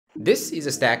This is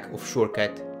a stack of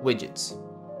shortcut widgets.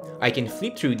 I can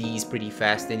flip through these pretty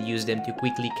fast and use them to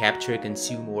quickly capture,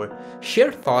 consume, or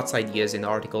share thoughts, ideas, and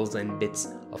articles and bits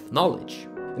of knowledge.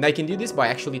 And I can do this by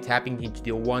actually tapping into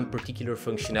the one particular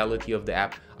functionality of the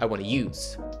app I want to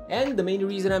use. And the main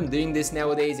reason I'm doing this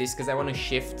nowadays is because I want to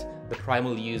shift the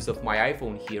primal use of my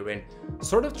iPhone here and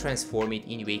sort of transform it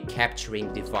into a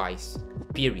capturing device,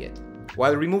 period,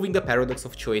 while removing the paradox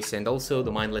of choice and also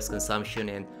the mindless consumption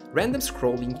and random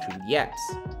scrolling through the apps.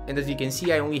 And as you can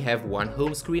see, I only have one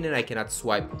home screen and I cannot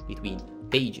swipe between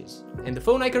pages. And the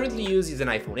phone I currently use is an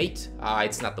iPhone 8.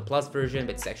 It's not the Plus version,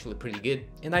 but it's actually pretty good.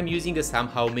 And I'm using a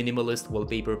somehow minimalist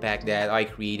wallpaper pack that I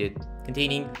created,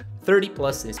 containing 30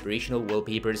 plus inspirational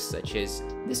wallpapers such as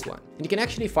this one. And you can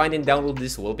actually find and download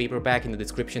this wallpaper pack in the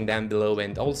description down below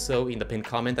and also in the pinned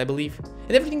comment, I believe.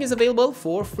 And everything is available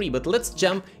for free, but let's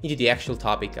jump into the actual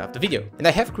topic of the video. And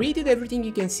I have created everything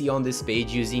you can see on this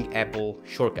page using Apple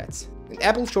Shortcuts. And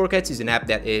Apple Shortcuts is an app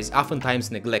that is oftentimes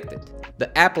neglected.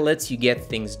 The app lets you get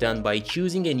things done by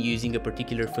choosing and using a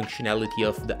particular functionality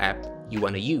of the app you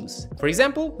want to use. For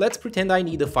example, let's pretend I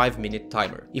need a 5-minute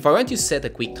timer. If I want to set a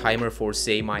quick timer for,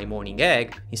 say, my morning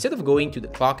egg, instead of going to the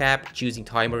clock app, choosing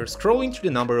timer, scrolling through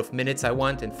the number of minutes I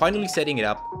want, and finally setting it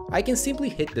up, I can simply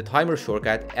hit the timer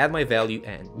shortcut, add my value,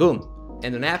 and boom!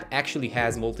 And an app actually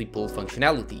has multiple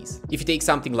functionalities. If you take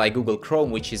something like Google Chrome,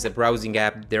 which is a browsing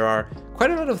app, there are quite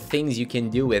a lot of things you can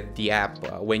do with the app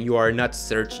when you are not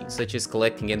searching, such as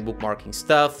collecting and bookmarking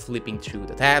stuff, flipping through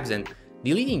the tabs, and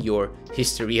deleting your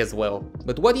history as well.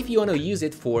 But what if you want to use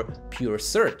it for pure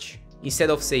search? Instead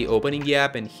of, say, opening the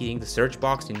app and hitting the search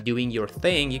box and doing your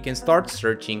thing, you can start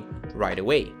searching right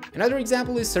away. Another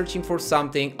example is searching for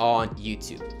something on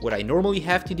YouTube. What I normally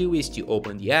have to do is to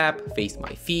open the app, face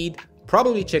my feed,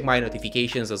 probably check my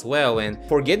notifications as well, and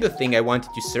forget the thing I wanted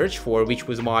to search for, which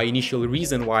was my initial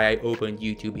reason why I opened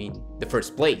YouTube in the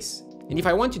first place. And if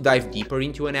I want to dive deeper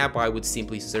into an app, I would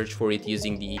simply search for it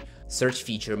using the search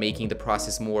feature, making the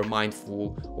process more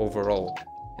mindful overall.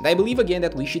 And I believe again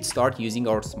that we should start using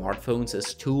our smartphones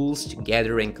as tools to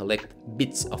gather and collect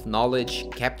bits of knowledge,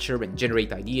 capture and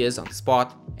generate ideas on the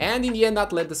spot, and in the end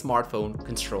not let the smartphone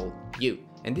control you.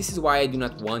 And this is why I do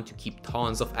not want to keep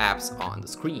tons of apps on the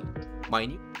screen. My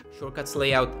new Shortcuts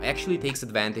layout actually takes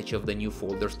advantage of the new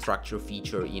folder structure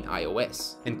feature in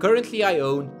iOS. And currently I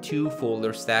own 2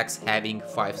 folder stacks having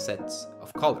 5 sets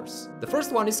of colors. The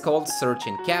first one is called Search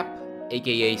and Cap,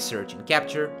 aka Search and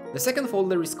Capture. The second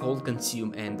folder is called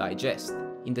Consume and Digest.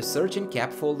 In the Search and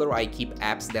Cap folder, I keep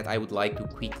apps that I would like to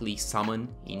quickly summon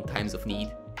in times of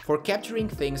need, for capturing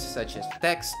things such as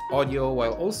text, audio,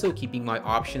 while also keeping my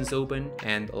options open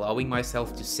and allowing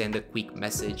myself to send a quick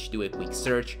message, do a quick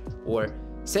search, or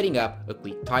setting up a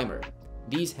quick timer.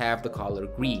 These have the color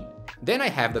green. Then I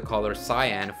have the color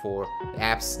cyan for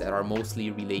apps that are mostly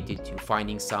related to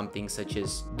finding something, such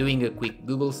as doing a quick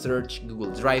Google search, Google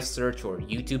Drive search, or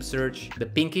YouTube search. The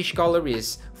pinkish color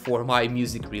is for my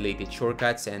music related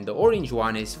shortcuts, and the orange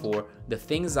one is for the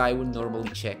things I would normally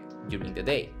check during the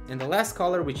day. And the last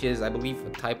color, which is I believe a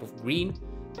type of green,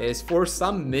 is for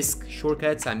some MISC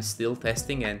shortcuts I'm still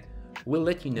testing, and we'll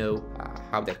let you know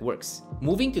how that works.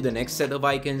 Moving to the next set of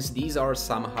icons, these are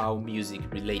somehow music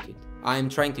related. I'm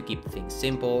trying to keep things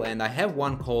simple, and I have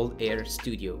one called Air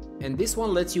Studio. And this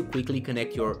one lets you quickly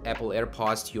connect your Apple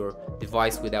AirPods to your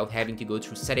device without having to go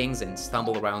through settings and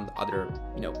stumble around other,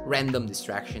 random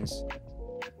distractions.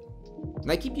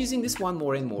 And I keep using this one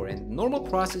more and more, and the normal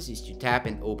process is to tap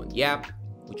and open the app,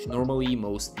 which normally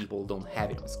most people don't have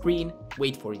it on screen,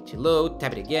 wait for it to load,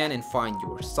 tap it again, and find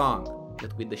your song.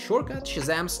 But with the shortcut,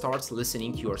 Shazam starts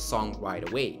listening to your song right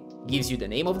away, gives you the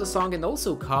name of the song, and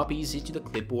also copies it to the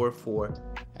clipboard for,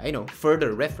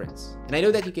 further reference. And I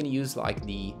know that you can use like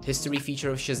the history feature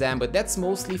of Shazam, but that's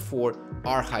mostly for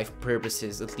archive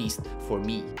purposes, at least for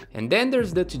me. And then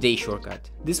there's the Today shortcut.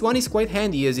 This one is quite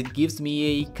handy as it gives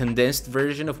me a condensed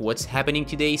version of what's happening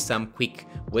today, some quick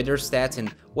weather stats, and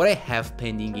what I have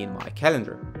pending in my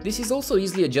calendar. This is also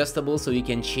easily adjustable, so you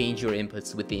can change your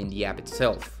inputs within the app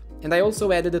itself. And I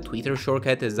also added a Twitter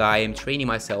shortcut as I am training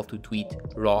myself to tweet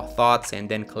raw thoughts and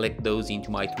then collect those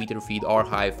into my Twitter feed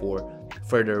archive for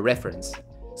further reference.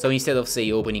 So instead of,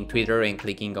 say, opening Twitter and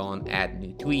clicking on add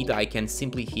new tweet, I can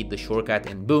simply hit the shortcut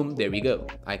and boom, there we go.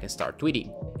 I can start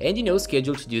tweeting. And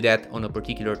schedule to do that on a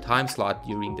particular time slot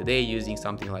during the day using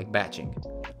something like batching.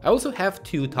 I also have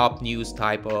 2 top news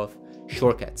type of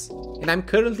shortcuts. And I'm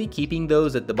currently keeping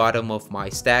those at the bottom of my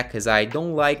stack because I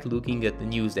don't like looking at the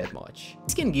news that much.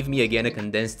 This can give me again a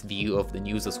condensed view of the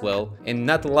news as well, and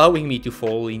not allowing me to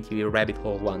fall into a rabbit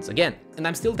hole once again. And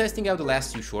I'm still testing out the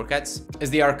last two shortcuts, as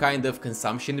they are kind of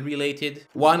consumption related.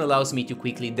 One allows me to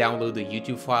quickly download a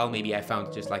YouTube file, maybe I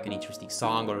found just like an interesting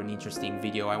song or an interesting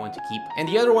video I want to keep. And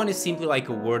the other one is simply like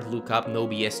a word lookup no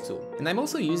BS tool. And I'm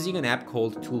also using an app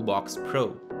called Toolbox Pro,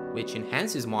 which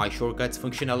enhances my shortcuts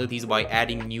functionalities by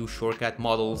adding new shortcut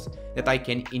models that I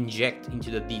can inject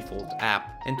into the default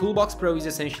app. And Toolbox Pro is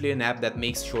essentially an app that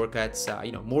makes shortcuts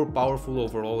more powerful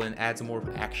overall and adds more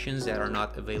actions that are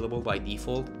not available by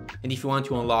default. And if you want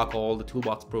to unlock all the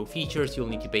Toolbox Pro features, you'll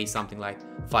need to pay something like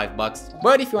 $5.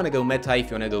 But if you want to go meta,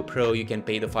 if you want to go pro, you can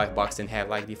pay the $5 and have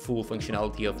like the full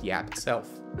functionality of the app itself.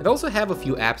 I also have a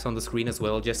few apps on the screen as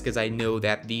well, just because I know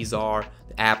that these are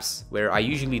the apps where I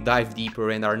usually dive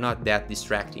deeper and are not that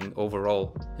distracting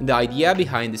overall. And the idea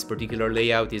behind this particular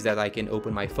layout is that I can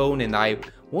open my phone and I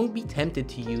won't be tempted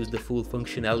to use the full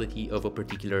functionality of a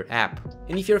particular app.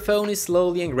 And if your phone is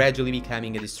slowly and gradually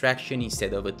becoming a distraction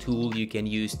instead of a tool you can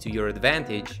use to your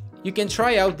advantage, you can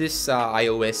try out this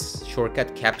iOS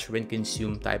shortcut capture and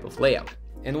consume type of layout.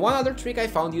 And one other trick I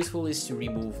found useful is to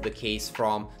remove the case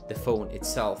from the phone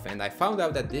itself, and I found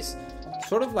out that this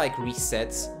sort of like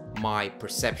resets my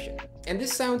perception. And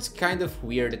this sounds kind of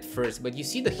weird at first, but you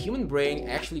see, the human brain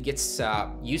actually gets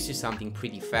used to something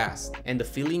pretty fast, and the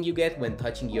feeling you get when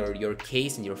touching your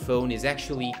case and your phone is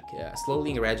actually slowly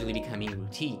and gradually becoming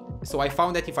routine. So I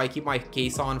found that if I keep my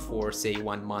case on for say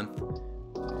 1 month,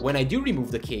 when I do remove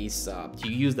the case to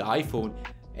use the iPhone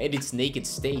at its naked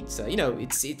state,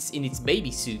 it's in its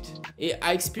baby suit,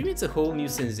 I experience a whole new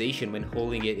sensation when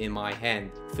holding it in my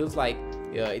hand.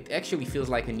 It actually feels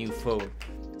like a new phone.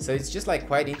 So it's just like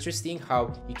quite interesting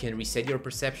how you can reset your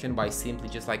perception by simply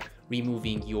just like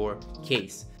removing your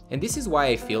case. And this is why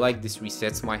I feel like this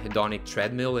resets my hedonic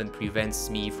treadmill and prevents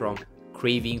me from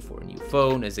craving for a new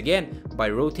phone, as again, by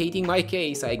rotating my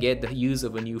case, I get the use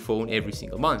of a new phone every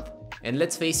single month. And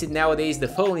let's face it, nowadays the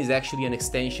phone is actually an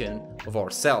extension of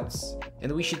ourselves.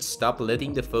 And we should stop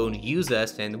letting the phone use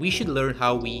us, and we should learn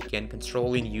how we can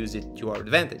control and use it to our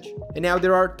advantage. And now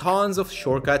there are tons of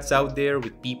shortcuts out there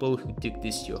with people who took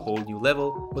this to a whole new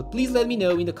level, but please let me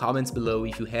know in the comments below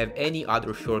if you have any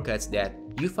other shortcuts that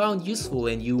you found useful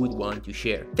and you would want to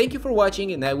share. Thank you for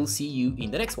watching, and I will see you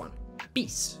in the next one.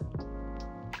 Peace!